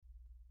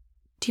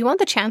Do you want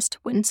the chance to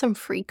win some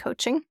free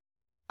coaching?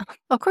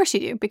 Of course you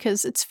do,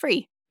 because it's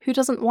free. Who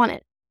doesn't want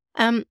it?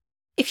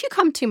 If you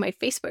come to my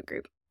Facebook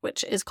group,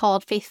 which is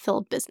called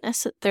Faith-Filled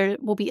Business, there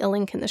will be a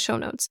link in the show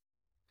notes.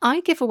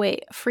 I give away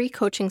a free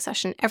coaching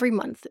session every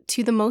month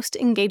to the most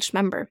engaged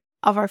member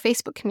of our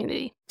Facebook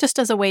community, just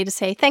as a way to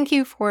say thank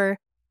you for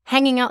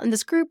hanging out in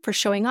this group, for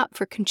showing up,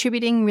 for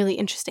contributing really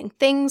interesting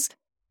things.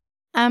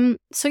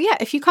 So yeah,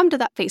 if you come to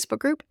that Facebook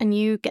group and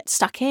you get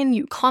stuck in,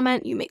 you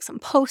comment, you make some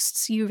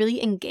posts, you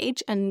really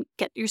engage and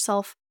get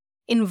yourself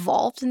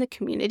involved in the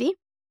community,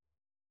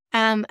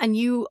 and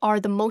you are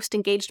the most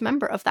engaged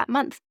member of that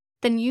month,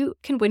 then you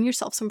can win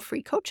yourself some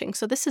free coaching.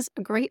 So this is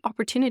a great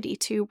opportunity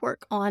to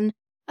work on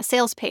a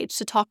sales page,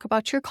 to talk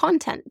about your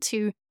content,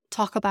 to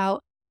talk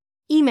about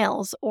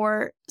emails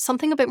or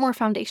something a bit more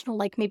foundational,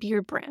 like maybe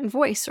your brand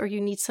voice, or you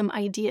need some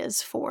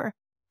ideas for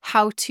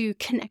how to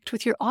connect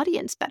with your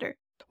audience better.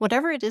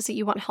 Whatever it is that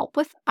you want help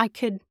with, I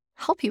could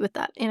help you with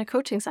that in a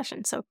coaching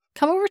session. So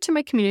come over to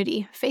my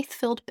community,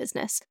 Faith-Filled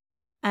Business,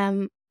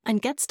 and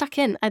get stuck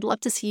in. I'd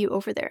love to see you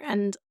over there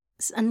and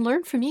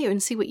learn from you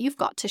and see what you've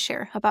got to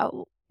share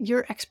about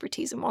your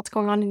expertise and what's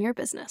going on in your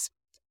business.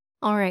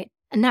 All right.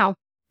 And now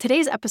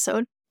today's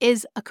episode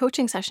is a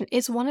coaching session.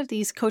 It's one of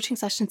these coaching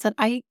sessions that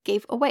I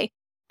gave away.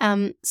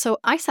 So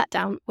I sat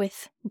down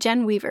with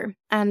Jen Weaver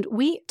and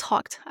we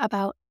talked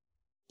about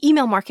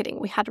email marketing.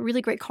 We had a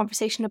really great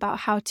conversation about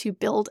how to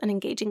build an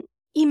engaging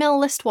email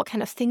list, what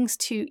kind of things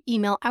to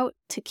email out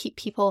to keep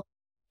people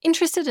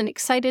interested and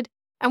excited.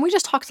 And we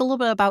just talked a little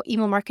bit about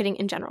email marketing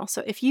in general.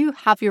 So if you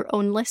have your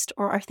own list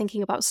or are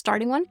thinking about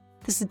starting one,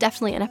 this is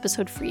definitely an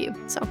episode for you.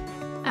 So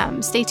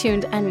stay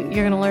tuned and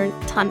you're going to learn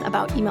a ton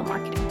about email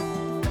marketing.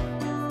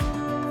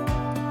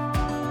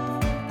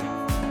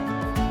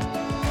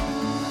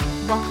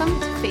 Welcome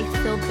to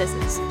Faith-Filled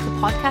Business, the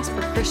podcast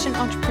for Christian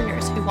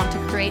entrepreneurs who want to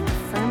create a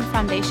firm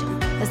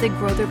foundation as they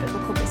grow their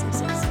biblical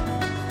businesses.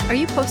 Are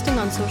you posting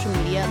on social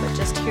media but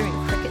just hearing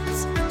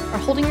crickets? Or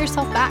holding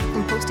yourself back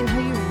from posting how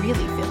you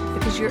really feel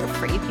because you're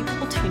afraid people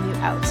will tune you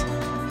out?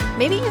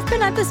 Maybe you've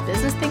been at this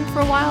business thing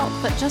for a while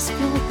but just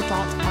feel like the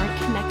dots aren't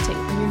connecting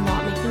and you're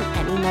not making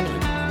any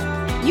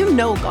money. You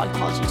know God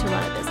called you to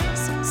run a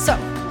business. So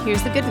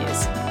here's the good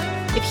news.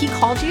 If He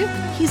called you,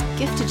 He's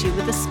gifted you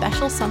with a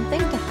special something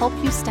to help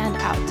you stand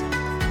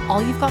out.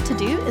 All you've got to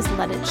do is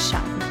let it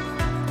shine.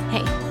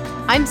 Hey,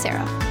 I'm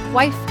Sarah,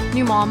 wife,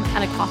 new mom,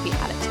 and a coffee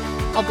addict.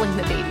 I'll blame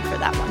the baby for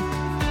that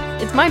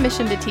one. It's my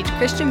mission to teach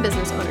Christian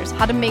business owners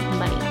how to make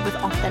money with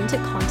authentic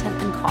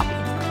content and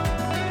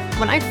copy.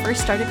 When I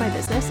first started my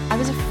business, I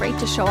was afraid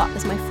to show up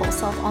as my full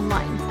self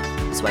online.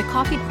 So I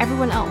copied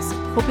everyone else,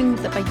 hoping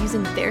that by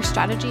using their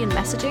strategy and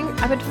messaging,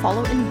 I would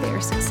follow in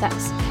their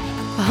success.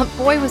 But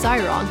boy, was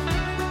I wrong.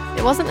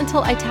 It wasn't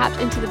until I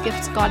tapped into the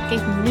gifts God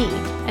gave me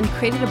and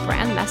created a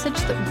brand message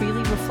that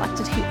really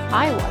reflected who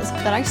I was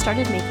that I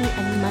started making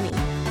any money.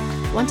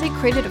 Once I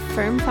created a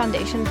firm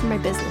foundation for my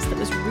business that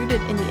was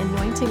rooted in the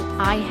anointing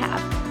I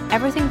have,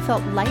 everything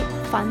felt light,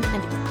 fun,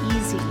 and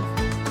easy.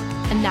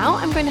 And now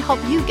I'm going to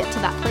help you get to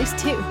that place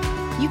too.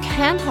 You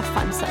can have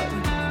fun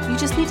selling. You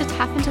just need to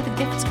tap into the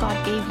gifts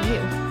God gave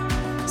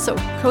you. So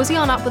cozy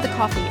on up with a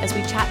coffee as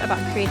we chat about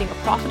creating a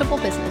profitable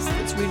business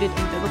that's rooted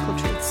in biblical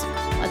truths.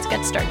 Let's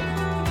get started.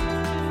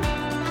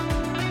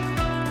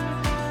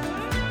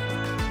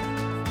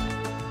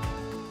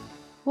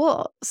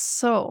 Cool.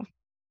 So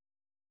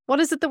what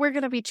is it that we're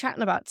going to be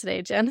chatting about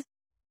today, Jen?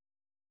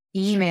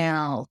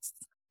 Emails.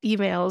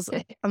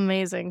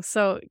 Amazing.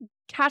 So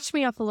catch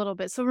me up a little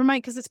bit. So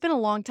remind, because it's been a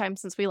long time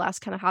since we last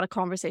kind of had a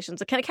conversation.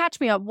 So kind of catch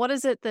me up. What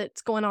is it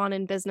that's going on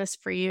in business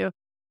for you?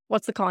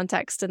 What's the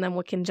context? And then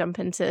we can jump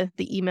into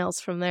the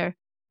emails from there.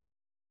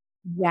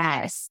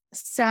 Yes.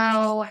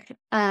 So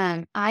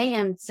I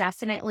am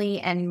definitely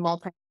a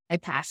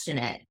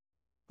multi-passionate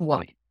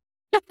woman.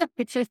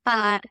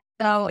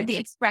 So the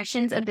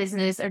expressions of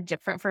business are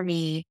different for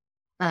me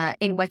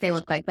in what they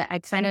look like, but I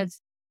kind of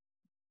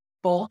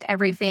bulk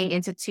everything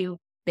into two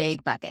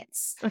big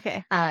buckets.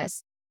 Okay.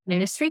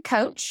 Ministry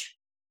coach,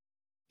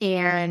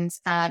 and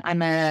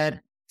I'm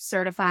a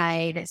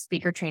certified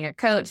speaker trainer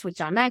coach with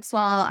John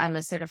Maxwell. I'm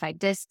a certified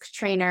DISC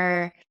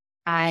trainer.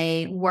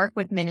 I work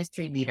with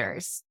ministry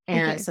leaders.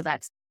 And so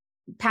that's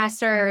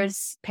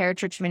pastors,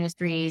 parachurch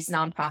ministries,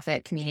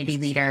 nonprofit community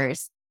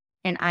leaders.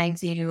 And I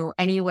do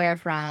anywhere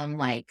from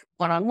like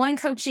one-on-one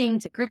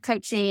coaching to group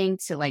coaching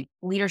to like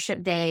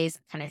leadership days,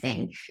 kind of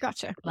thing.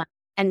 Gotcha.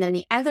 And then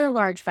the other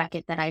large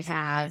bucket that I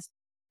have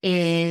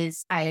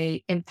is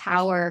I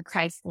empower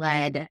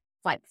Christ-led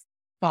like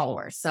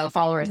followers. So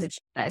followers of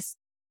Jesus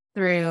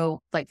through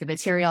like the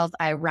materials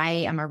I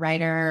write. I'm a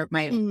writer.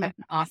 I'm an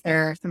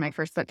author. So my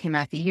first book came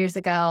out a few years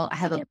ago. I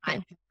have a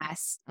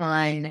podcast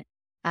on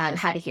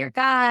how to hear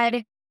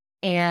God.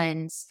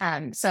 And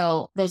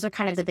so those are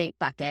kind of the big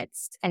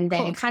buckets. And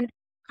then kind of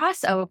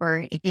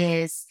crossover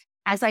is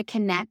as I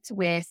connect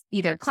with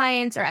either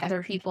clients or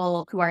other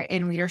people who are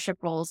in leadership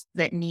roles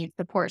that need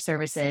support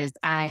services,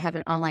 I have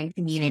an online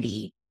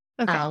community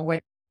where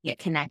get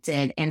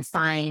connected and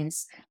find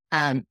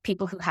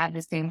people who have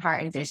the same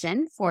heart and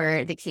vision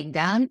for the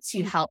kingdom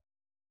to help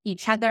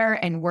each other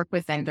and work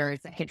with vendors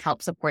that can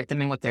help support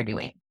them in what they're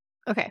doing.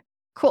 Okay,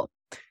 cool.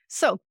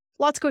 So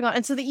lots going on.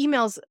 And so the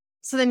emails,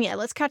 so then, yeah,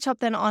 let's catch up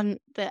then on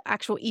the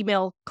actual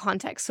email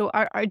context. So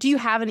do you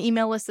have an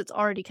email list that's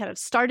already kind of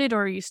started,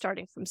 or are you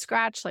starting from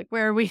scratch? Like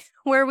where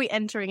are we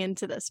entering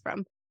into this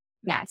from?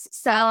 Yes.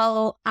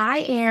 So I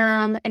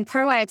am, and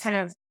part of why I kind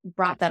of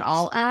brought that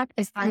all up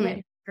is I'm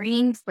in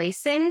green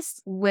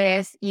places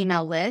with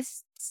email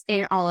lists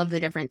in all of the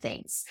different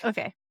things.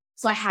 Okay.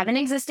 So I have an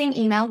existing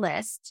email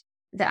list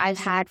that I've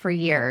had for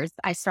years.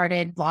 I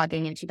started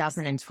blogging in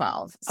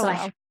 2012. So I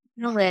have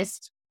a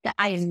list that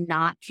I am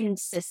not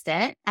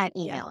consistent at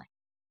emailing.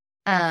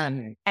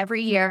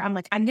 Every year I'm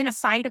like, I'm going to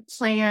find a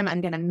plan.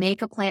 I'm going to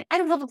make a plan. I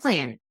don't have a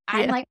plan.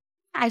 I'm like,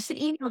 I should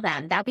email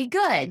them. That'd be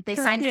good. They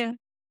signed up to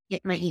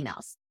get my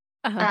emails.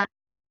 I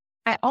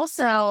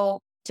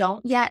also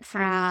don't yet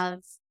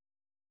have,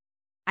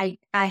 I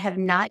have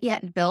not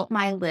yet built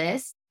my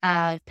list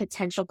of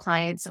potential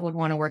clients that would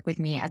want to work with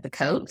me as a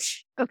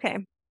coach.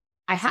 Okay.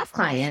 I have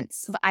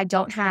clients, but I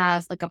don't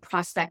have like a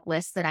prospect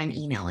list that I'm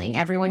emailing.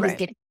 Everyone who's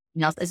getting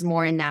emails is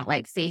more in that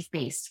like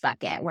faith-based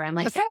bucket where I'm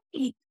like,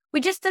 hey,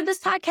 we just did this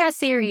podcast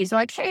series.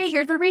 Like, hey,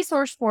 here's a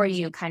resource for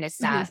you kind of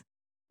stuff.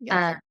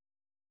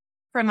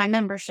 For my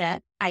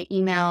membership, I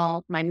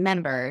email my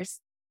members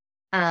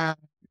and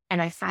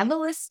I have a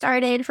list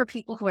started for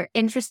people who are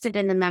interested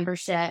in the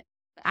membership.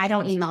 I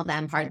don't email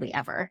them hardly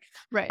ever.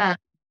 Right.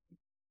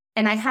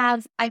 And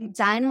I've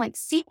done like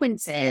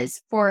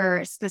sequences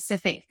for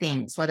specific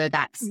things, whether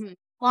that's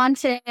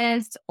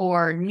launches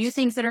or new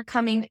things that are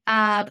coming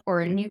up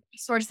or a new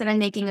resource that I'm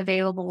making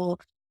available.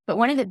 But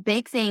one of the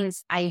big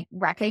things I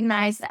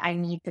recognize that I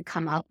need to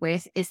come up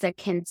with is a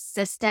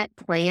consistent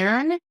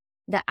plan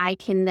that I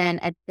can then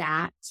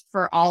adapt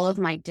for all of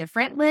my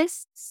different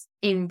lists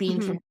in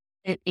being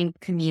in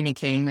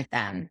communicating with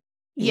them.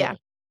 Yeah.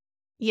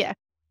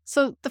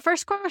 So the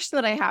first question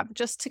that I have,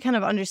 just to kind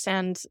of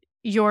understand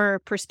your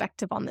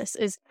perspective on this,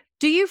 is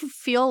do you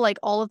feel like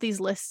all of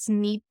these lists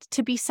need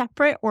to be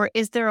separate, or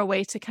is there a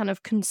way to kind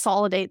of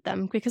consolidate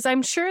them? Because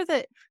I'm sure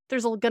that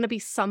there's going to be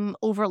some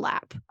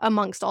overlap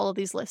amongst all of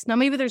these lists. Now,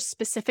 maybe there's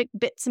specific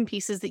bits and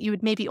pieces that you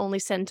would maybe only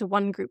send to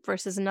one group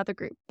versus another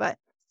group, but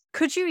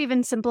could you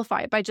even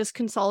simplify it by just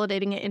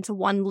consolidating it into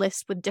one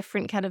list with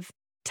different kind of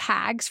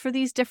tags for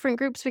these different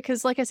groups?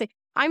 Because like I say,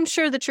 I'm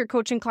sure that your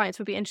coaching clients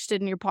would be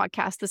interested in your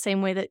podcast the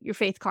same way that your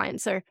faith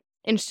clients are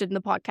interested in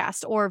the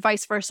podcast, or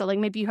vice versa. Like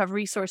maybe you have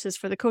resources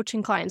for the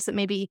coaching clients that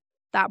maybe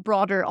that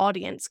broader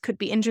audience could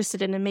be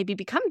interested in and maybe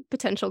become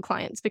potential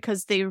clients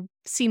because they've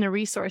seen a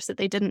resource that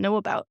they didn't know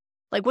about.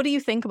 Like, what do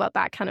you think about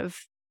that kind of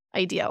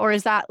idea? Or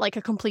is that like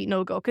a complete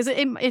no-go? Because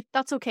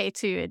that's okay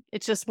too.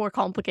 It's just more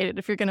complicated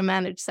if you're going to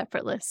manage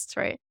separate lists,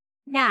 right?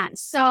 Yeah.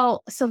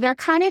 So they're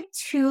kind of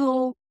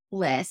two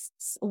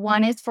lists.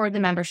 One is for the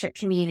membership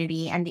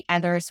community and the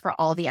other is for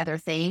all the other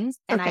things.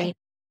 And I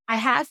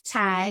have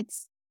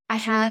tags. I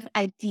have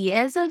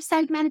ideas of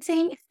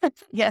segmenting.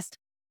 Yes.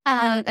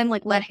 And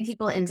like letting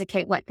people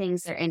indicate what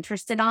things they're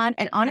interested on.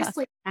 And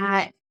honestly,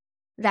 that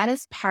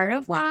is part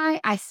of why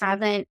I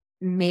haven't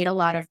made a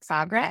lot of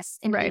progress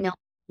in email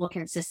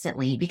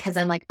consistently, because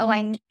I'm like,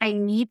 I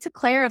need to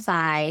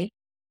clarify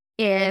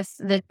if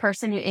the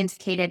person who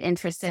indicated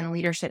interest in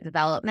leadership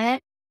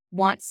development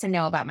wants to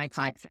know about my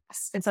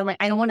podcast. And so I'm like,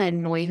 I don't want to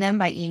annoy them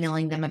by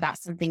emailing them about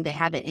something they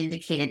haven't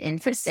indicated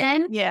interest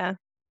in. Yeah.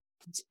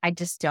 I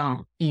just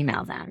don't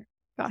email them.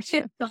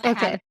 Gotcha.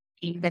 Okay.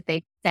 That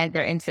they said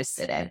they're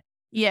interested in.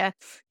 Yeah.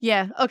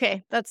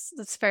 Okay.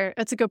 That's fair.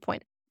 That's a good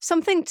point.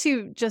 Something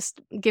to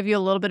just give you a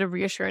little bit of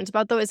reassurance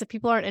about, though, is if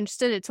people aren't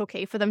interested, it's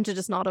okay for them to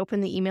just not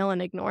open the email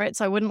and ignore it.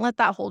 So I wouldn't let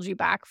that hold you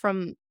back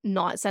from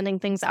not sending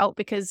things out,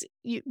 because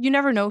you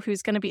never know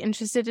who's going to be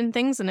interested in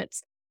things. And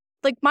it's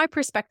like my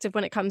perspective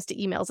when it comes to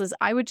emails is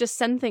I would just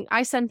send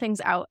things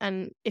out.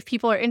 And if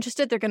people are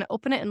interested, they're going to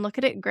open it and look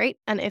at it. Great.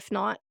 And if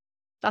not,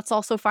 that's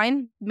also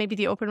fine. Maybe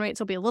the open rates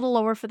will be a little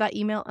lower for that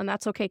email, and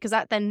that's okay, because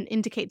that then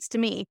indicates to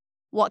me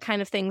what kind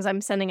of things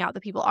I'm sending out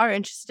that people are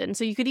interested in.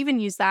 So you could even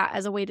use that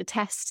as a way to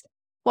test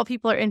what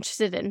people are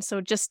interested in. So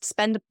just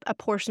spend a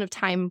portion of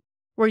time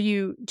where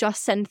you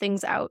just send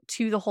things out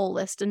to the whole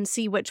list and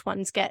see which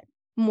ones get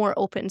more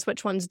opens,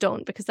 which ones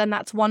don't, because then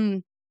that's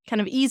one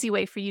kind of easy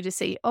way for you to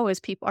see,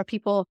 are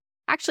people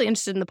actually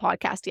interested in the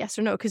podcast? Yes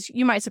or no? Because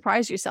you might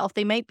surprise yourself.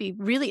 They might be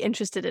really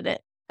interested in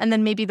it. And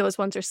then maybe those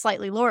ones are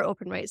slightly lower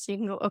open rates. So you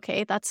can go,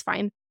 okay, that's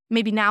fine.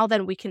 Maybe now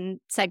then we can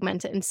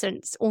segment it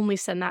and only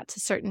send that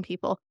to certain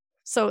people.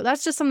 So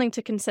that's just something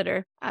to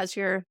consider as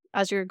you're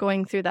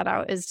going through that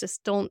out, is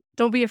just don't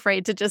be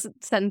afraid to just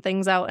send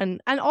things out.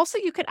 And also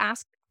you could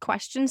ask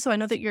questions. So I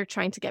know that you're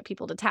trying to get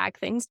people to tag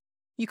things.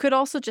 You could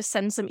also just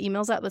send some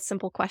emails out with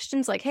simple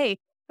questions like, hey,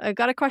 I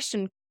got a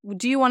question.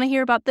 Do you want to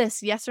hear about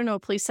this? Yes or no?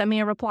 Please send me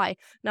a reply.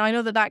 Now, I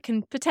know that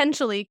can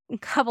potentially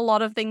have a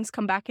lot of things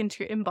come back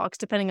into your inbox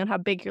depending on how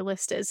big your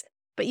list is.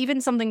 But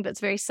even something that's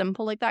very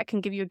simple like that can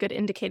give you a good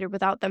indicator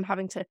without them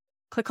having to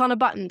click on a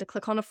button, to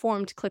click on a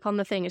form, to click on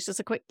the thing. It's just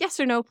a quick yes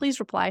or no, please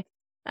reply.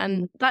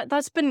 And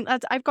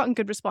I've gotten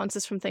good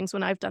responses from things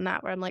when I've done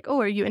that, where I'm like, oh,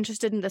 are you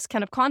interested in this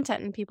kind of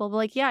content? And people will be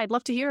like, yeah, I'd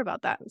love to hear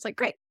about that. It's like,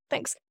 great,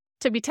 thanks.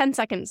 To be 10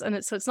 seconds.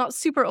 And so it's not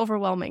super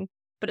overwhelming,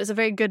 but it's a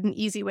very good and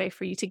easy way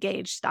for you to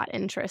gauge that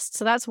interest.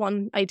 So that's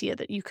one idea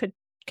that you could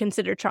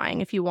consider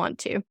trying if you want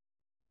to.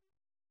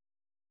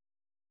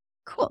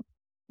 Cool.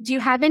 Do you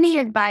have any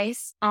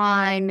advice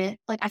on,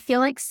 like, I feel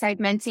like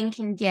segmenting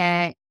can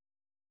get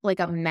like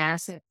a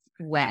massive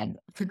web.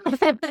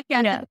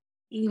 Yeah.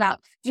 Do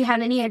you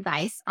have any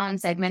advice on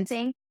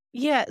segmenting?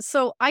 Yeah,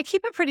 so I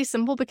keep it pretty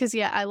simple because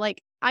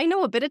I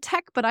know a bit of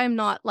tech, but I'm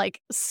not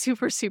like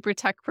super, super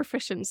tech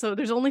proficient. So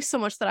there's only so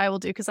much that I will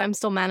do because I'm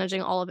still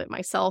managing all of it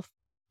myself.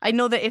 I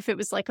know that if it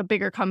was like a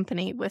bigger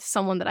company with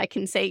someone that I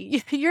can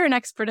say, you're an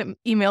expert at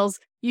emails,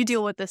 you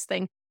deal with this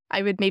thing,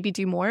 I would maybe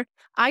do more.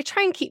 I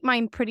try and keep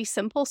mine pretty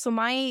simple. So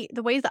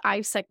the way that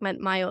I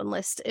segment my own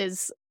list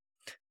is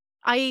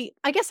I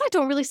guess I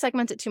don't really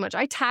segment it too much.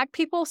 I tag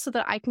people so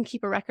that I can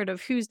keep a record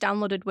of who's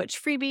downloaded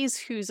which freebies,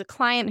 who's a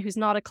client, who's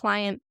not a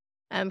client,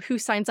 who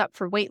signs up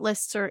for wait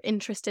lists or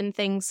interest in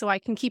things. So I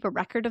can keep a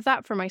record of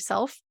that for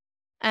myself.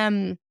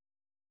 The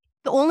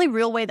only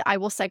real way that I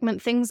will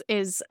segment things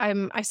is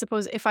I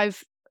suppose if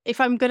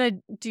I'm going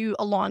to do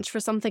a launch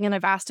for something and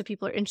I've asked if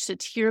people are interested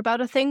to hear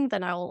about a thing,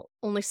 then I'll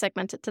only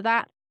segment it to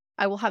that.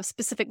 I will have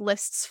specific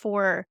lists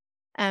for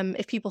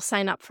if people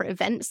sign up for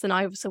events, then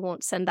I also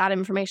won't send that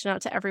information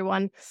out to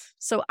everyone.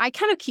 So I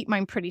kind of keep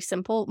mine pretty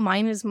simple.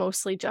 Mine is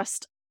mostly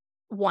just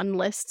one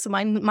list. So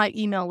my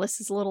email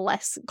list is a little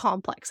less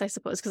complex, I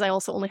suppose, because I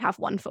also only have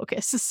one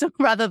focus. So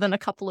rather than a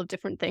couple of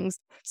different things.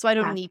 So I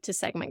don't need to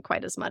segment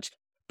quite as much.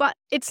 But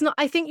it's not,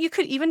 I think you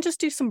could even just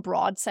do some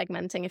broad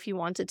segmenting if you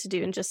wanted to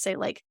do and just say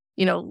like,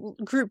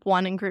 group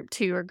 1 and group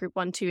 2 or group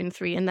 1, 2, and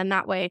 3. And then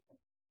that way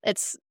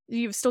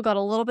you've still got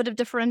a little bit of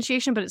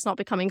differentiation, but it's not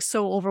becoming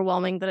so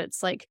overwhelming that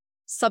it's like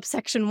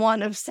subsection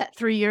 1 of set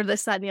 3 or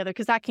this, that, and the other,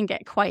 because that can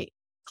get quite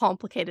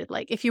complicated.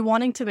 Like if you're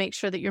wanting to make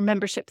sure that your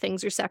membership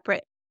things are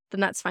separate,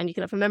 then that's fine. You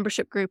can have a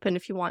membership group. And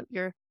if you want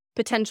your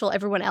potential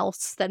everyone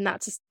else, then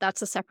that's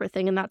a separate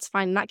thing, and that's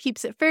fine. And that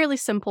keeps it fairly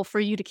simple for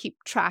you to keep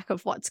track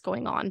of what's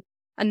going on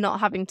and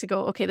not having to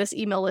go, okay, this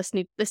email list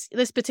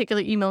this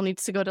particular email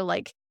needs to go to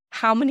like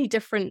how many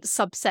different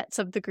subsets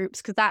of the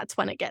groups, because that's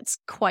when it gets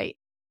quite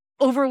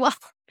overwhelming.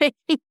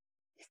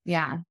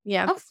 Yeah.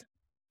 Oh.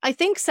 I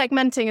think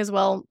segmenting as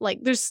well, like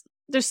there's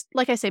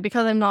like I say,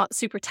 because I'm not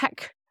super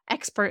tech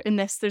expert in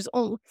this, there's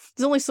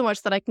only so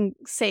much that I can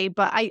say,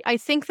 but I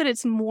think that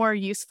it's more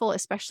useful,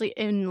 especially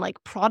in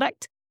like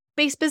product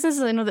based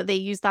businesses. I know that they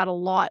use that a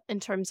lot in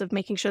terms of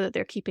making sure that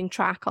they're keeping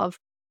track of,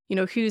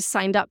 who's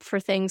signed up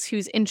for things,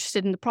 who's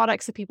interested in the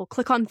products. If people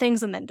click on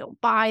things and then don't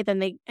buy, then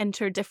they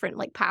enter different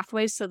like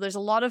pathways. So there's a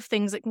lot of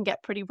things that can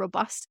get pretty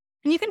robust.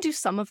 And you can do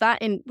some of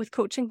that with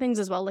coaching things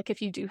as well. Like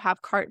if you do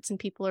have carts and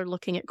people are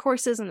looking at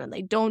courses and then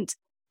they don't,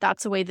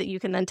 that's a way that you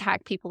can then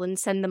tag people and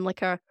send them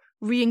like a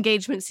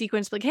re-engagement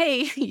sequence. Like,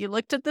 hey, you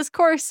looked at this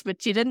course,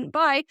 but you didn't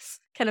buy,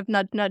 kind of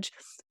nudge, nudge.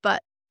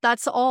 But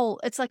that's all,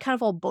 it's like kind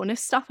of all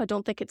bonus stuff. I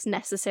don't think it's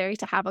necessary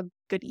to have a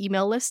good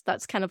email list.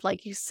 That's kind of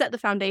like you set the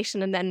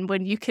foundation, and then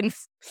when you can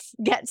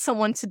get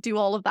someone to do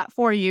all of that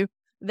for you,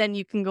 then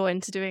you can go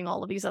into doing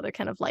all of these other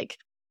kind of like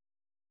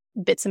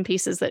bits and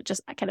pieces that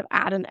just kind of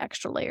add an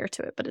extra layer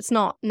to it. But it's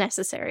not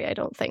necessary, I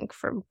don't think,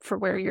 for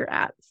where you're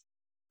at.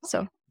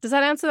 So does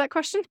that answer that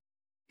question?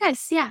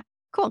 Yes. Yeah.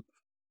 Cool.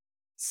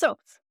 So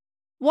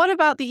what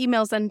about the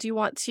emails then do you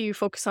want to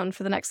focus on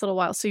for the next little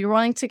while? So you're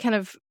wanting to kind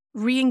of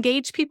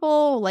re-engage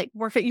people, like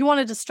you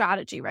wanted a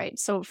strategy, right?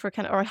 So for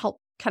or help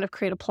kind of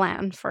create a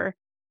plan for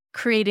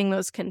creating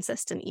those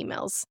consistent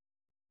emails.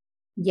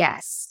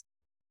 Yes.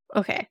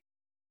 Okay.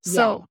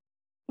 So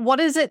what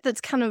is it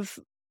that's kind of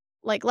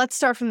like, let's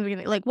start from the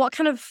beginning. Like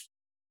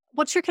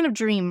what's your kind of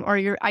dream or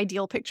your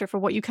ideal picture for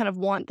what you kind of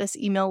want this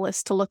email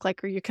list to look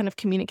like, or your kind of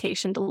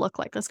communication to look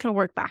like? Let's kind of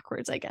work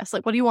backwards, I guess.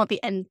 Like, what do you want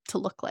the end to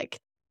look like?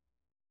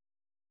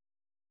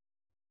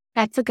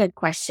 That's a good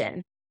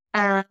question.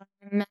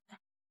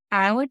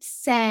 I would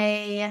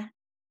say,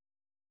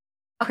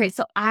 okay,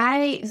 so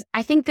I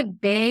think the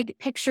big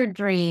picture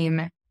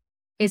dream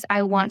is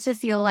I want to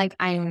feel like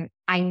I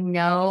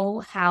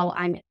know how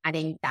I'm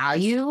adding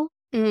value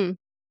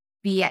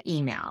via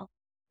email.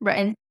 Right.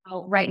 And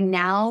so right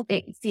now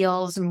it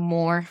feels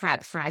more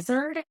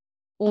haphazard,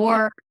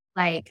 or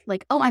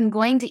like, oh, I'm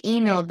going to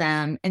email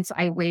them. And so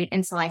I wait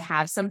until I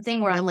have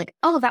something where I'm like,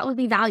 oh, that would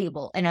be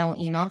valuable, and I'll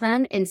email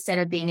them, instead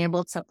of being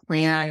able to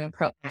plan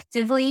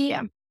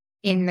proactively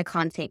in the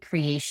content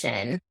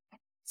creation,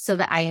 so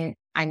that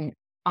I'm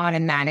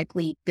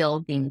automatically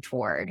building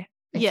toward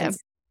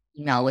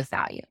email with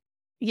value.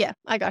 Yeah,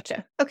 I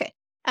gotcha. Okay.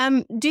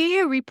 Do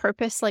you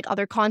repurpose like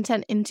other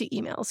content into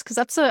emails? Because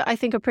that's I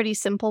think a pretty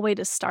simple way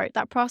to start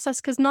that process,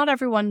 because not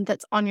everyone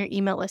that's on your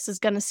email list is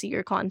going to see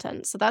your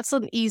content. So that's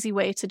an easy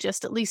way to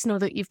just at least know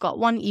that you've got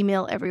one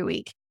email every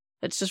week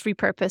that's just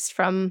repurposed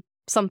from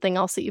something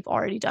else that you've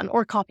already done,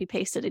 or copy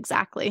pasted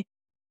exactly.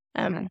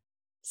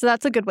 So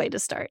that's a good way to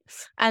start.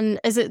 And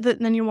is it that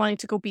then you're wanting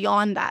to go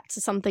beyond that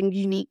to something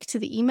unique to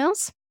the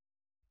emails?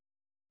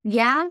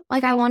 Yeah,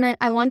 like I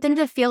want them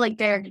to feel like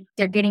they're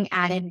getting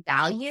added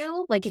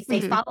value. Like if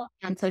they follow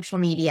me on social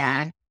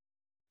media,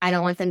 I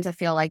don't want them to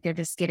feel like they're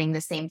just getting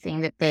the same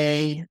thing that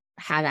they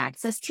have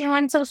access to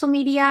on social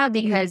media,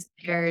 because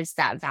there's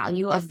that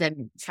value of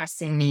them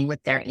trusting me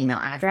with their email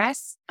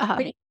address.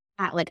 But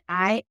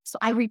I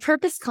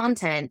repurpose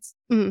content.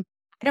 I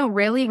don't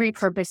really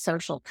repurpose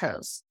social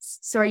posts.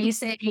 So are you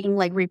saying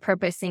like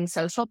repurposing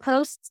social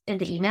posts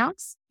into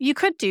emails? You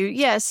could do,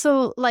 yeah.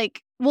 So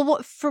like,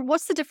 well,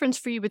 what's the difference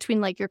for you between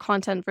like your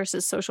content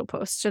versus social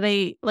posts? Are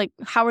they like,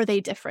 how are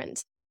they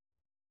different?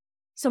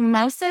 So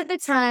most of the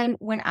time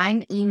when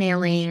I'm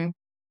emailing,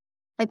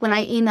 like when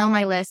I email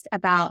my list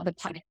about the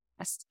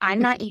podcast, I'm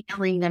not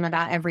emailing them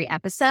about every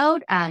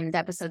episode. The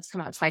episodes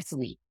come out twice a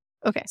week.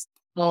 Okay.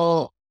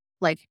 Well,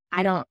 like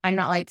I'm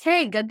not like,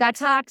 hey, Good Guy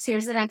Talks,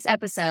 here's the next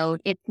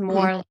episode. It's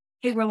more like,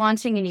 hey, we're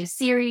launching a new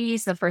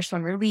series, the first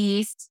one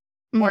released.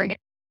 We're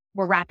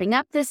wrapping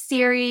up this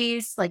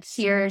series. Like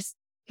here's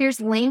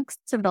links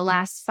to the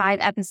last 5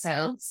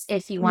 episodes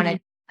if you want to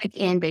like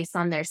in based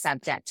on their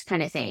subject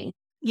kind of thing.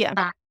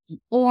 Yeah.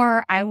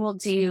 Or I will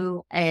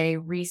do a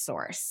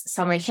resource.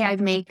 So I'm like, hey,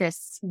 I've made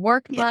this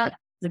workbook.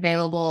 It's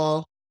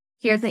available.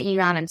 Here's the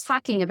email I'm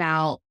talking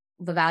about,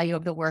 the value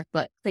of the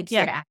workbook. Click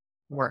here to ask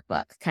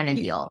workbook kind of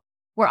deal.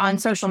 Where on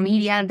social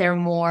media, they're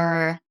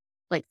more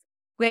like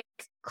quick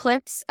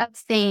clips of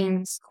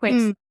things,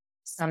 quick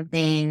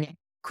something,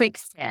 quick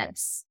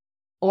tips.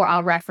 Or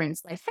I'll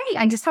reference like, hey,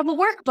 I just have a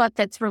workbook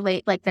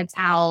that's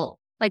out.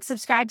 Like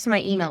subscribe to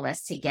my email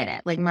list to get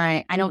it. Like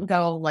I don't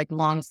go like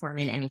long form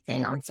in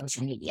anything on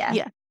social media.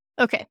 Yeah.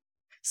 Okay.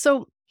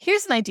 So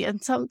here's an idea.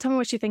 Tell me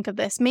what you think of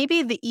this.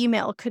 Maybe the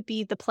email could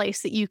be the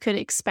place that you could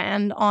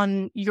expand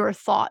on your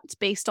thoughts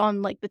based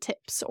on like the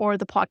tips or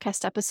the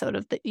podcast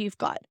episode that you've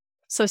got.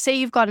 So say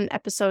you've got an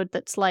episode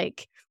that's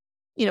like,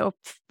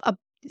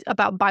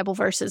 about Bible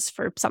verses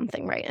for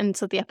something, right? And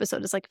so the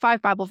episode is like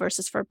 5 Bible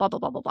verses for blah, blah,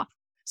 blah, blah, blah.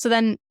 So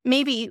then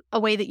maybe a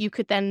way that you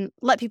could then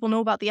let people know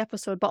about the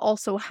episode, but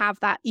also have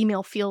that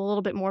email feel a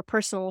little bit more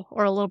personal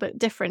or a little bit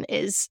different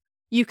is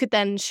you could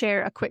then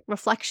share a quick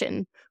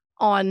reflection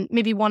on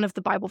maybe one of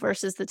the Bible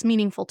verses that's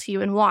meaningful to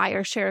you and why,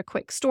 or share a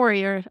quick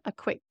story or a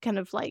quick kind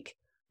of like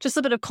just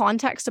a bit of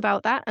context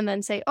about that. And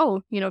then say,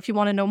 oh, if you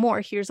want to know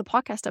more, here's a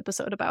podcast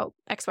episode about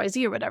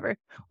XYZ or whatever.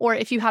 Or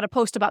if you had a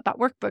post about that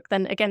workbook,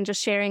 then again,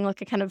 just sharing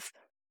like a kind of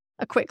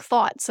a quick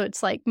thought. So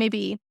it's like,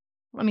 maybe,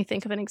 let me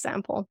think of an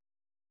example.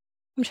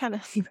 I'm trying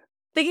to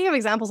thinking of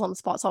examples on the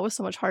spot. It's always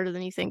so much harder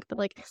than you think. But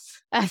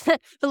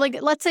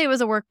let's say it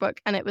was a workbook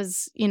and it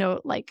was,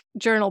 like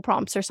journal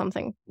prompts or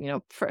something,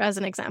 for as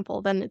an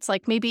example. Then it's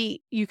like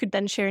maybe you could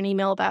then share an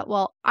email about,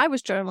 well, I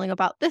was journaling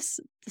about this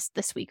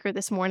week or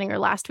this morning or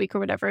last week or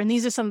whatever, and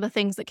these are some of the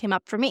things that came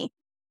up for me.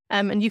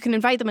 And you can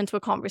invite them into a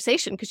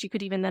conversation, because you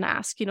could even then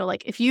ask,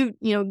 like if you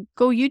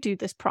do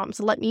this prompt,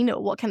 so let me know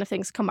what kind of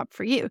things come up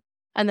for you.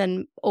 And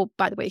then, oh,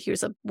 by the way,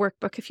 here's a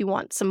workbook if you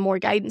want some more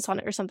guidance on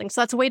it or something.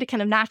 So that's a way to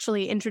kind of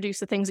naturally introduce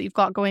the things that you've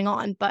got going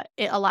on, but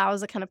it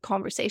allows a kind of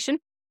conversation.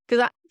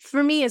 Because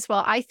for me as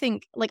well, I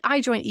think like I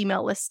join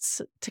email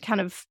lists to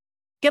kind of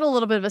get a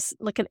little bit of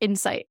an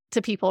insight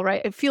to people,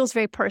 right? It feels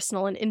very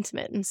personal and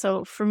intimate. And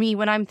so for me,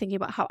 when I'm thinking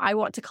about how I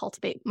want to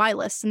cultivate my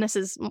list, and this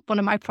is one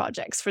of my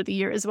projects for the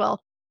year as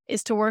well,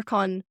 is to work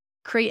on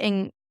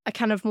creating a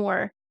kind of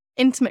more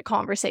intimate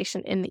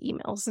conversation in the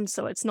emails. And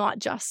so it's not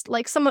just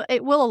like a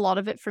lot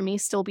of it for me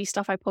still be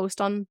stuff I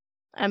post on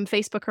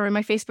Facebook or in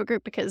my Facebook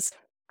group, because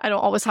I don't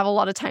always have a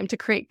lot of time to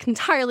create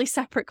entirely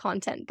separate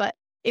content, but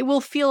it will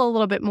feel a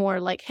little bit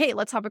more like, hey,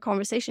 let's have a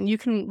conversation. You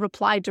can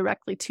reply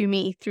directly to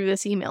me through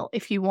this email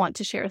if you want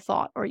to share a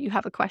thought or you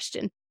have a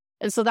question.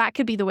 And so that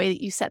could be the way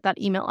that you set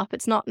that email up.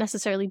 It's not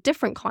necessarily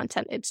different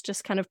content. It's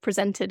just kind of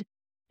presented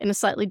in a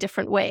slightly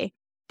different way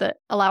that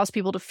allows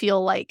people to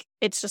feel like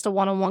it's just a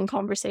one-on-one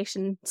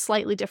conversation,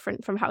 slightly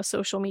different from how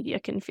social media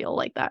can feel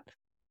like that.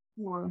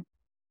 Do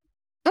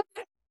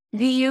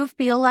you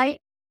feel like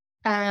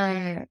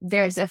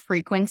there's a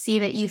frequency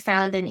that you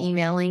found in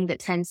emailing that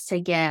tends to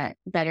get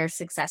better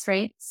success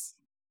rates?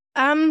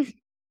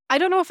 I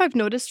don't know if I've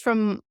noticed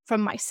from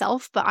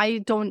myself, but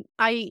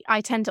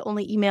I tend to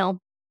only email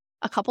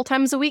a couple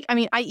times a week. I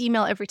mean, I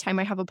email every time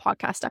I have a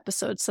podcast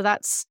episode, so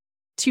that's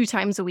 2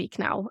 times a week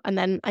now. And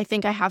then I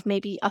think I have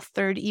maybe a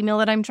third email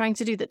that I'm trying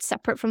to do that's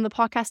separate from the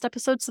podcast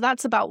episode. So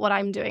that's about what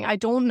I'm doing. I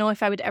don't know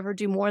if I would ever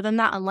do more than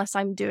that unless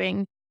I'm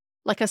doing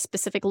like a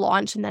specific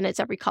launch, and then it's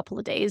every couple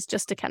of days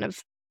just to kind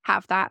of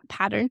have that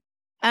pattern.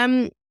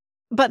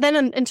 But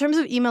then in terms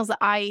of emails that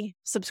I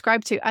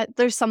subscribe to,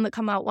 there's some that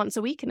come out once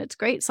a week and it's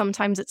great.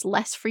 Sometimes it's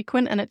less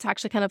frequent and it's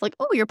actually kind of like,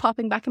 oh, you're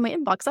popping back in my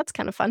inbox. That's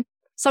kind of fun.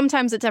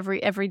 Sometimes it's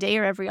every day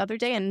or every other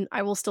day, and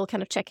I will still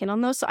kind of check in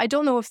on those. So I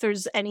don't know if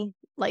there's any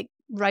like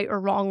right or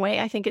wrong way.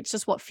 I think it's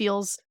just what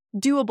feels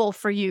doable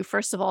for you,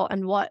 first of all,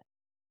 and what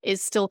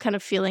is still kind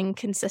of feeling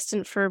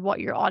consistent for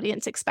what your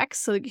audience expects.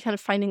 So you're kind of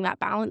finding that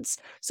balance.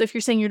 So if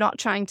you're saying you're not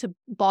trying to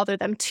bother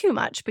them too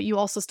much, but you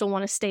also still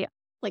want to stay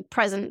like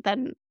present,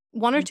 then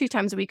 1 or 2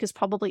 times a week is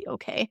probably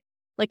okay.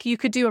 Like you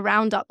could do a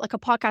roundup, like a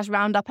podcast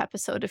roundup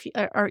episode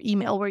or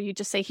email where you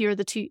just say, here are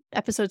the 2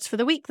 episodes for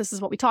the week. This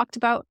is what we talked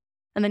about.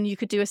 And then you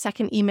could do a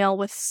second email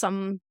with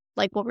some,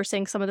 like what we're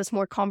saying, some of this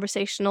more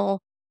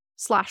conversational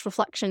 /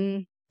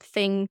 reflection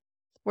thing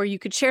where you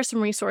could share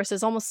some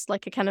resources, almost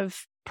like a kind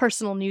of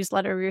personal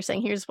newsletter where you're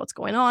saying, here's what's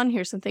going on.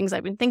 Here's some things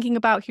I've been thinking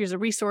about. Here's a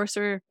resource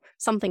or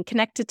something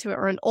connected to it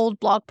or an old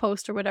blog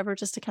post or whatever,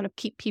 just to kind of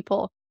keep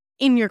people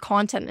in your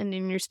content and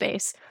in your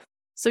space.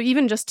 So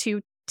even just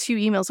two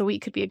emails a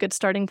week could be a good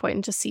starting point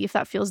and just see if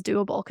that feels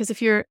doable. Because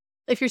if you're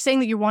saying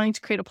that you're wanting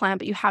to create a plan,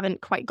 but you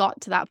haven't quite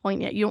got to that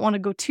point yet, you don't want to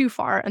go too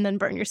far and then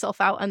burn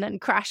yourself out and then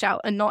crash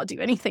out and not do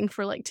anything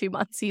for like 2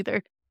 months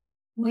either.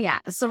 Well, yeah.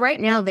 So right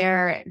now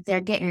they're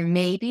getting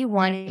maybe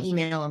 1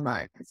 email a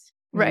month.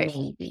 Right.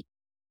 Maybe.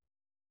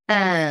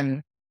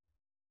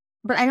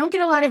 But I don't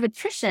get a lot of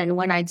attrition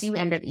when I do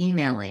end up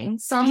emailing.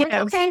 So I'm like,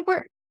 okay,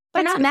 we're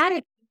not mad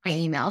at my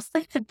emails.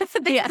 They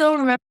still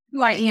remember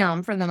who I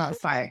am for the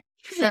most part.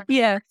 So,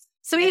 yeah.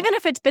 So even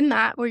if it's been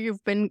that where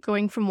you've been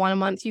going from 1 a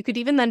month, you could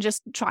even then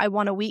just try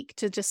 1 a week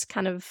to just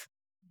kind of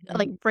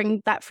like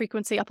bring that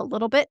frequency up a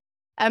little bit.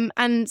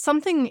 And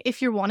something,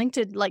 if you're wanting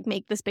to like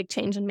make this big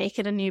change and make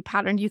it a new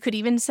pattern, you could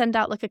even send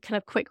out like a kind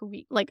of quick,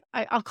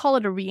 I'll call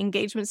it a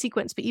re-engagement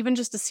sequence, but even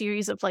just a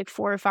series of like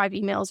 4 or 5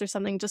 emails or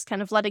something, just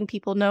kind of letting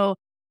people know,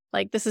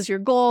 like, this is your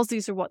goals.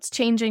 These are what's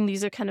changing.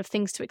 These are kind of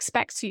things to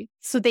expect.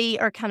 So they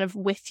are kind of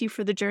with you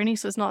for the journey.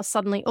 So it's not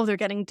suddenly, oh, they're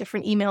getting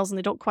different emails and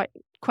they don't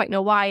quite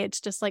know why. It's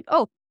just like,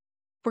 oh,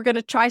 we're going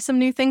to try some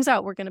new things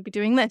out. We're going to be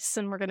doing this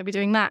and we're going to be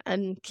doing that,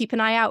 and keep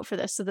an eye out for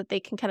this so that they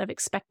can kind of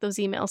expect those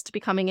emails to be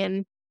coming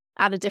in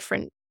at a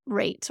different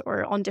rate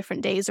or on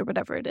different days or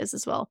whatever it is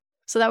as well.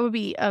 So that would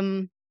be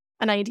an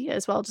idea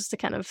as well, just to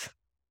kind of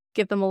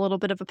give them a little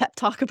bit of a pep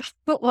talk about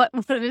what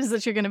it is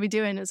that you're going to be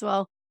doing as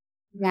well.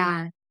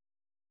 Yeah.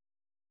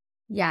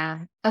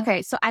 Yeah.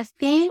 Okay. So I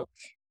think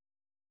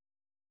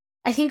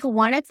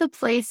one of the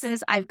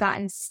places I've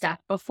gotten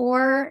stuck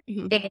before,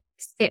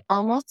 it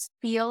almost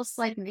feels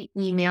like the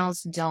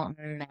emails don't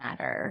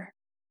matter.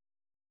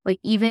 Like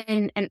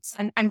even, and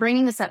I'm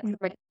bringing this up,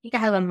 but I think I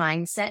have a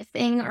mindset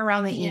thing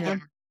around the email.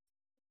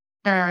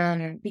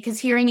 Because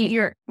hearing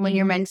it, when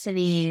you're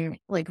mentioning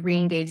like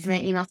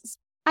re-engagement emails,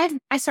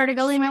 I started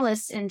building my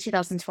list in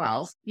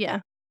 2012.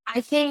 Yeah.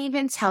 I can't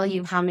even tell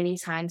you how many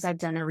times I've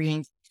done a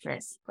re-engagement.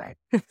 But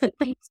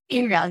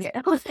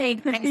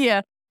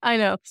yeah, I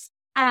know.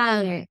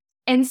 And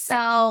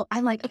so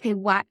I'm like, okay,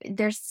 what?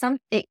 There's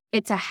something.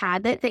 It's a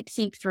habit that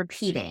keeps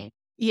repeating.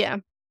 Yeah.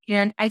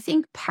 And I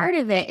think part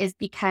of it is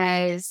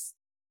because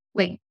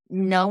like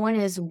no one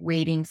is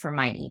waiting for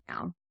my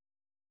email.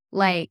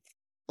 Like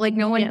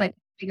no one like,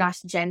 oh my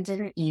gosh, Jen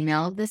didn't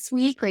email this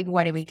week. Like,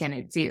 what are we going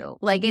to do?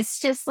 Like, it's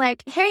just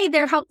like, hey,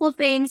 they're helpful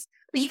things.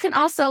 But you can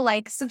also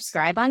like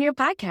subscribe on your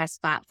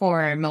podcast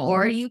platform,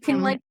 or you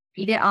can like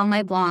read it on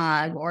my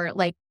blog, or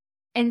like,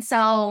 and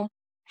so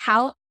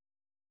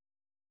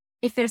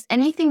if there's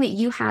anything that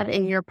you have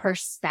in your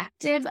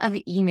perspective of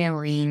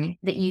emailing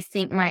that you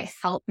think might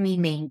help me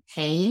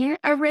maintain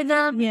a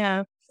rhythm.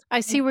 Yeah. I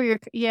see where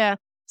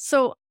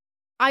So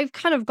I've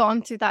kind of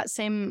gone through that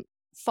same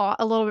thought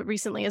a little bit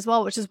recently as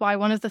well, which is why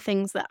one of the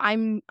things that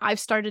I've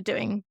started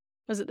doing,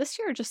 was it this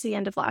year or just the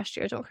end of last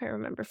year? I don't quite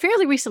remember.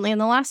 Fairly recently in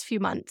the last few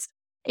months,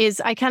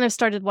 is I kind of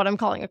started what I'm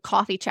calling a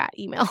coffee chat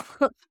email,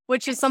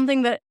 which is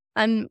something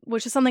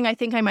I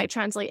think I might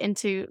translate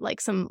into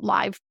like some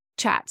live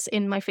chats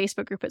in my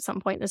Facebook group at some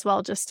point as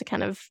well, just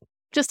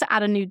to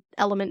add a new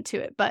element to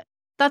it. But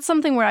that's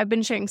something where I've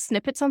been sharing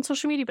snippets on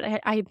social media,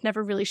 but I had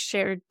never really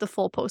shared the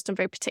full post. I'm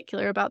very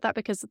particular about that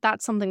because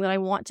that's something that I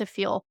want to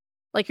feel,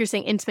 like you're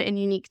saying, intimate and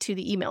unique to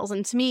the emails.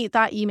 And to me,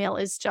 that email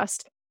is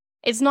just,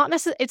 it's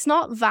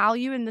not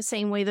value in the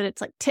same way that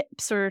it's like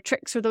tips or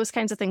tricks or those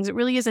kinds of things. It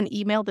really is an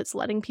email that's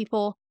letting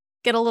people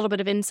get a little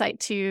bit of insight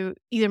to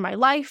either my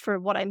life or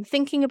what I'm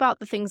thinking about,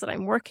 the things that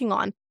I'm working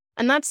on.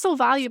 And that's so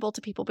valuable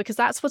to people because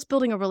that's what's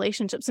building a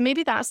relationship. So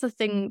maybe that's the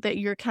thing that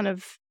you're kind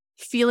of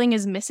feeling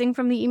is missing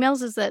from the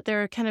emails, is that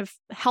they're kind of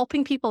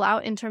helping people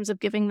out in terms of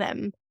giving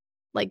them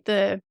like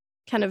the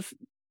kind of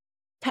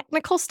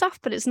technical stuff,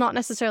 but it's not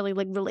necessarily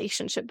like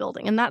relationship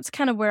building. And that's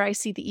kind of where I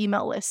see the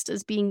email list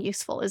as being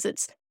useful, is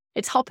it's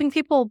helping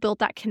people build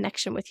that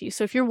connection with you.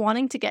 So if you're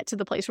wanting to get to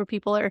the place where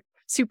people are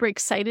super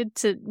excited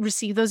to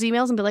receive those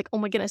emails and be like, oh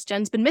my goodness,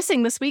 Jen's been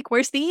missing this week,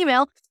 where's the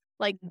email?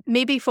 Like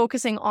maybe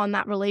focusing on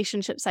that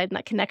relationship side and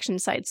that connection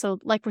side. So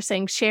like we're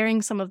saying,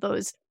 sharing some of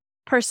those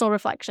personal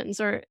reflections,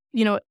 or,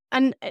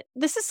 and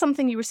this is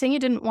something you were saying, you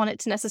didn't want it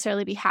to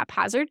necessarily be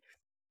haphazard.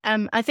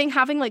 I think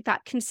having like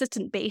that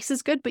consistent base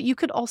is good, but you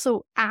could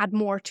also add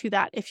more to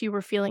that if you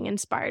were feeling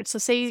inspired. So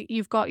say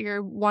you've got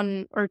your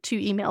 1 or 2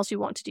 emails you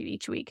want to do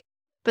each week,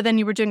 but then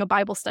you were doing a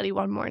Bible study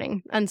one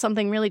morning and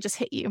something really just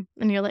hit you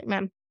and you're like,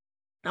 man,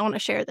 I want to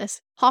share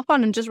this. Hop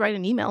on and just write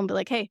an email and be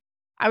like, hey,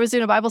 I was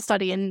doing a Bible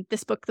study in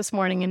this book this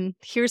morning, and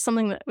here's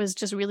something that was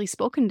just really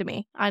spoken to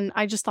me. And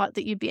I just thought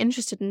that you'd be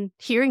interested in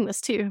hearing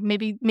this too.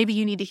 Maybe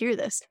you need to hear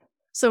this.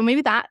 So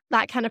maybe that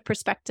kind of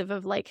perspective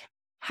of like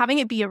having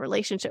it be a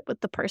relationship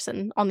with the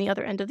person on the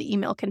other end of the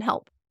email can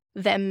help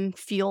them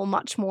feel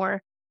much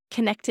more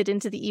connected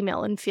into the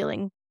email and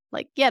feeling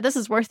like, yeah, this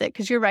is worth it.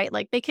 Because you're right.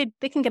 Like they can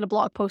get a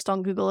blog post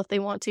on Google if they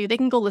want to. They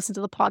can go listen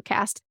to the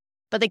podcast,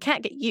 but they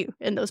can't get you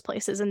in those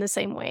places in the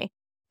same way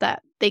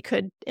that they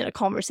could in a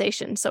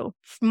conversation. So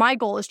my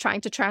goal is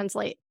trying to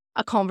translate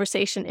a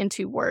conversation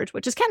into Word,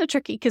 which is kind of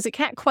tricky because it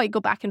can't quite go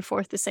back and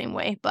forth the same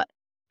way, but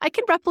I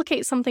can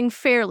replicate something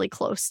fairly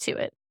close to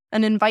it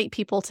and invite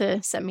people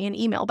to send me an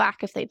email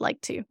back if they'd like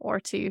to, or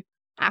to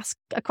ask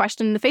a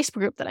question in the Facebook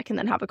group that I can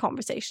then have a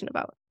conversation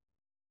about.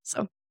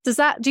 So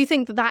do you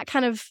think that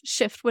kind of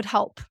shift would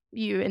help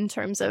you in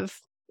terms of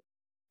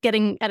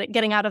getting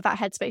out of that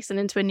headspace and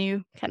into a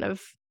new kind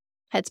of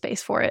headspace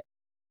for it?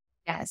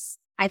 Yes,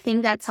 I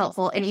think that's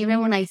helpful. And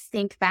even when I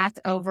think back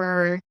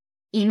over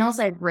emails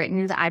I've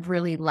written that I've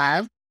really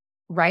loved,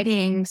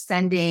 writing,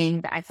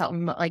 sending, that I felt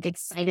like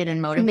excited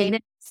and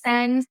motivated to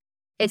send,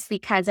 it's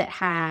because it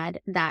had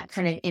that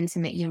kind of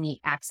intimate,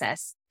 unique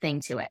access thing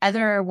to it.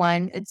 Other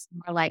one, it's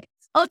more like,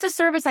 oh, it's a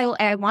service.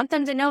 I want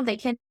them to know they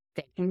can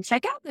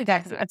check out the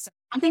guys. It's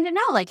something to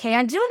know. Like, hey,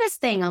 I'm doing this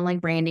thing on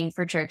like branding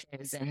for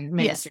churches and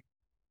ministry.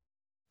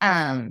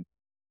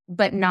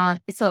 But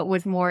not, so it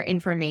was more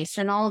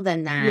informational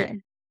than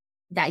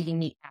that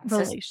unique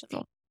access.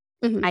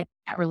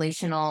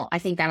 Relational. I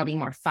think that'll be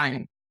more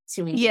fun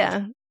to engage.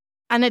 Yeah.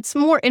 And it's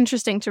more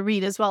interesting to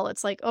read as well.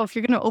 It's like, oh, if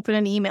you're going to open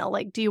an email,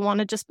 like, do you want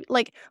to just be,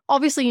 like,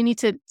 obviously you need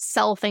to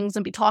sell things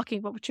and be talking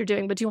about what you're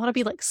doing, but do you want to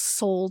be like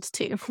sold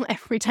to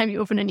every time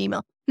you open an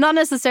email? Not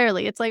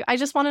necessarily. It's like, I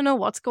just want to know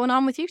what's going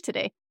on with you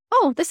today.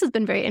 Oh, this has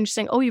been very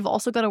interesting. Oh, you've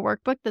also got a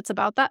workbook that's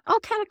about that. Oh,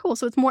 kind of cool.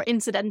 So it's more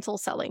incidental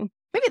selling.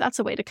 Maybe that's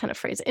a way to kind of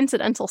phrase it.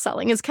 Incidental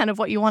selling is kind of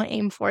what you want to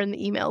aim for in the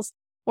emails,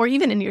 or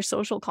even in your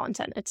social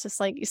content. It's just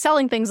like you're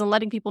selling things and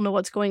letting people know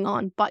what's going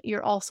on, but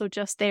you're also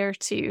just there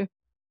to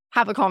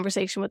have a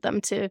conversation with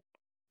them, to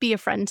be a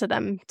friend to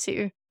them,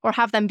 or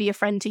have them be a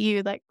friend to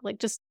you, like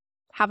just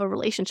have a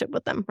relationship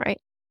with them, right?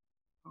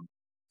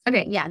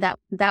 Okay, yeah,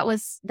 that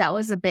was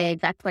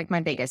that's like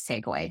my biggest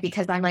takeaway,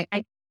 because I'm like,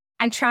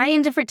 I'm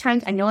trying different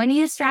times. I know I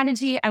need a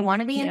strategy. I want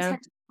to be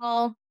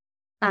intentional.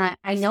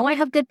 I know I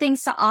have good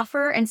things to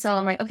offer. And so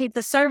I'm like, okay,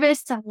 the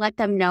service, to let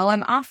them know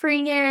I'm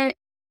offering it.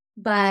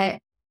 But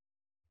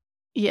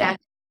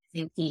that's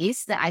the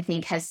piece that I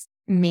think has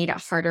made it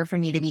harder for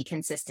me to be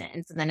consistent.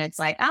 And so then it's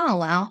like, oh,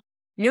 well,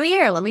 new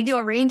year, let me do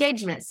a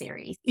re-engagement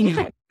series.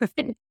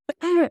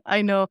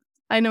 I know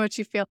what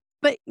you feel.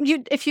 But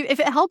if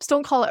it helps,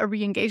 don't call it a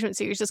re-engagement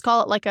series. Just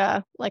call it like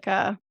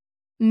a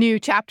new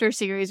chapter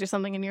series or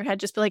something in your head.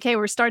 Just be like, hey,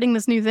 we're starting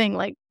this new thing.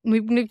 Like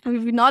we've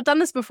not done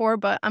this before,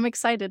 but I'm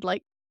excited.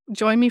 Like,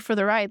 join me for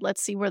the ride.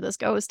 Let's see where this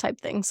goes,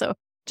 type thing. So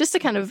just to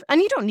kind of,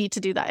 and you don't need to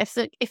do that.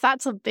 If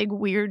that's a big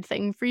weird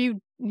thing for you,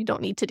 you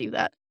don't need to do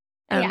that.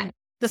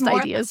 Just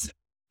ideas.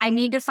 I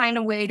need to find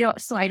a way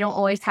so I don't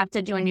always have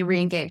to do a new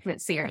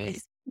re-engagement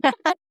series.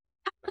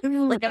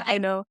 Like, I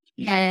know.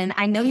 And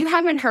I know you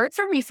haven't heard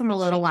from me for a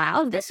little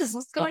while. This is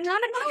what's going on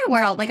in my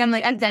world. Like,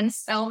 I've done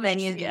so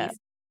many of these.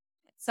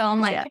 So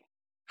I'm like,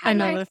 I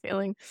know the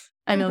feeling.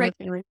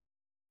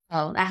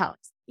 Oh, that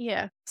helps.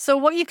 Yeah. So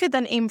what you could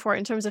then aim for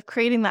in terms of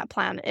creating that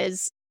plan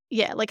is,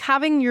 like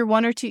having your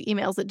 1 or 2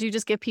 emails that do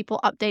just give people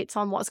updates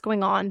on what's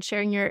going on,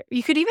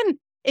 you could even,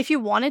 if you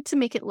wanted to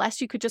make it less,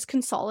 you could just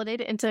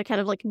consolidate it into kind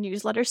of like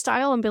newsletter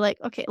style and be like,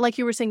 okay, like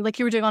you were saying, like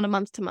you were doing on a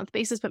month-to-month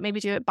basis, but maybe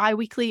do it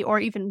bi-weekly, or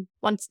even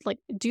once, like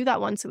do that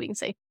once a week and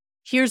say,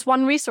 here's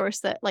one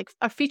resource that, like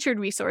a featured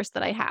resource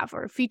that I have,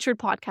 or featured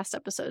podcast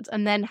episodes,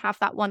 and then have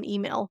that one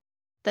email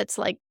that's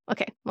like,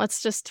 okay,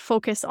 let's just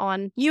focus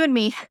on you and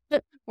me.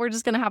 We're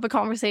just going to have a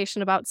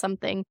conversation about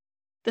something.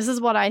 This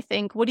is what I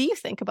think. What do you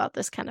think about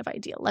this kind of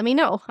idea? Let me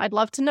know. I'd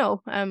love to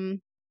know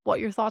what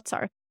your thoughts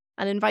are,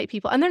 and invite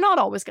people. And they're not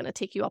always going to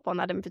take you up on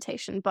that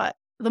invitation, but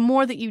the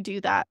more that you do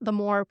that, the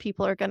more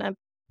people are going to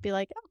be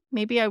like, oh,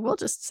 maybe I will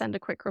just send a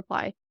quick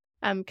reply.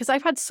 Because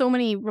I've had so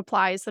many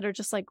replies that are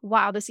just like,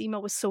 wow, this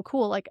email was so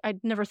cool. Like,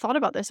 I'd never thought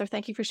about this, or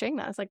thank you for sharing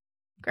that. It's like,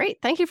 great.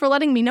 Thank you for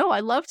letting me know.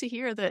 I love to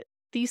hear that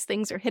these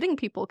things are hitting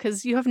people,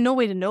 because you have no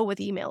way to know with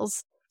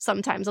emails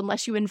sometimes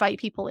unless you invite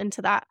people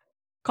into that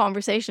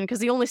conversation, because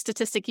the only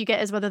statistic you get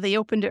is whether they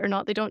opened it or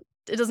not. It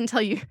doesn't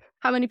tell you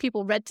how many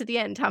people read to the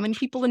end, how many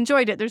people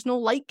enjoyed it. There's no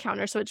like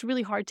counter, so it's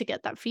really hard to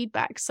get that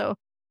feedback. So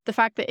the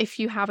fact that if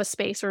you have a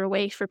space or a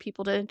way for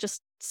people to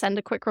just send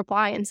a quick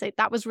reply and say,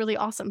 that was really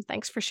awesome,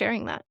 thanks for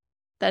sharing that,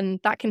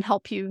 then that can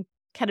help you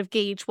kind of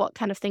gauge what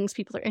kind of things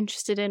people are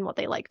interested in, what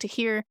they like to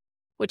hear,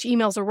 which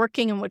emails are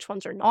working and which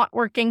ones are not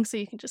working. So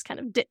you can just kind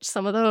of ditch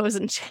some of those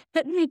and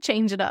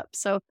change it up.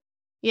 So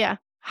yeah,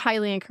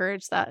 highly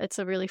encourage that. It's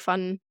a really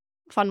fun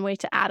way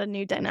to add a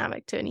new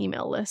dynamic to an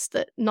email list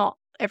that not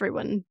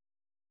everyone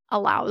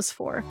allows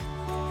for.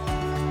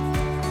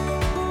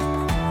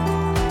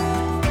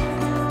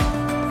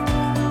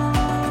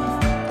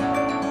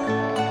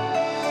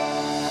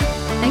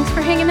 Thanks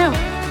for hanging out.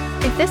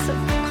 If this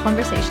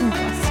conversation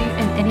blessed you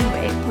in any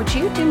way, would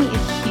you do me a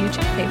huge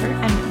favor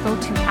and go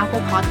to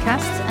Apple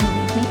Podcasts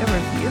and leave me a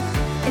review.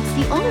 It's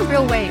the only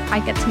real way I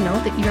get to know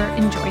that you're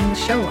enjoying the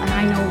show, and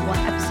I know what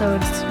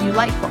episodes you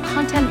like, what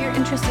content you're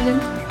interested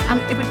in.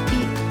 It would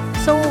be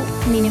so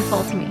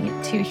meaningful to me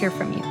to hear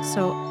from you.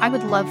 So I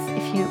would love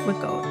if you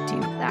would go do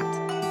that.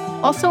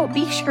 Also,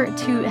 be sure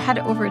to head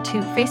over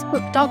to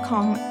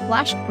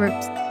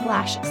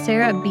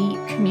facebook.com/groups/SarahB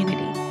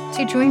community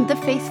to join the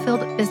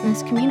Faith-Filled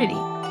Business community.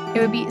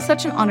 It would be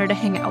such an honor to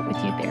hang out with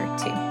you there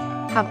too.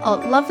 Have a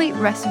lovely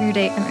rest of your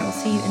day, and I will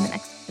see you in the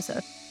next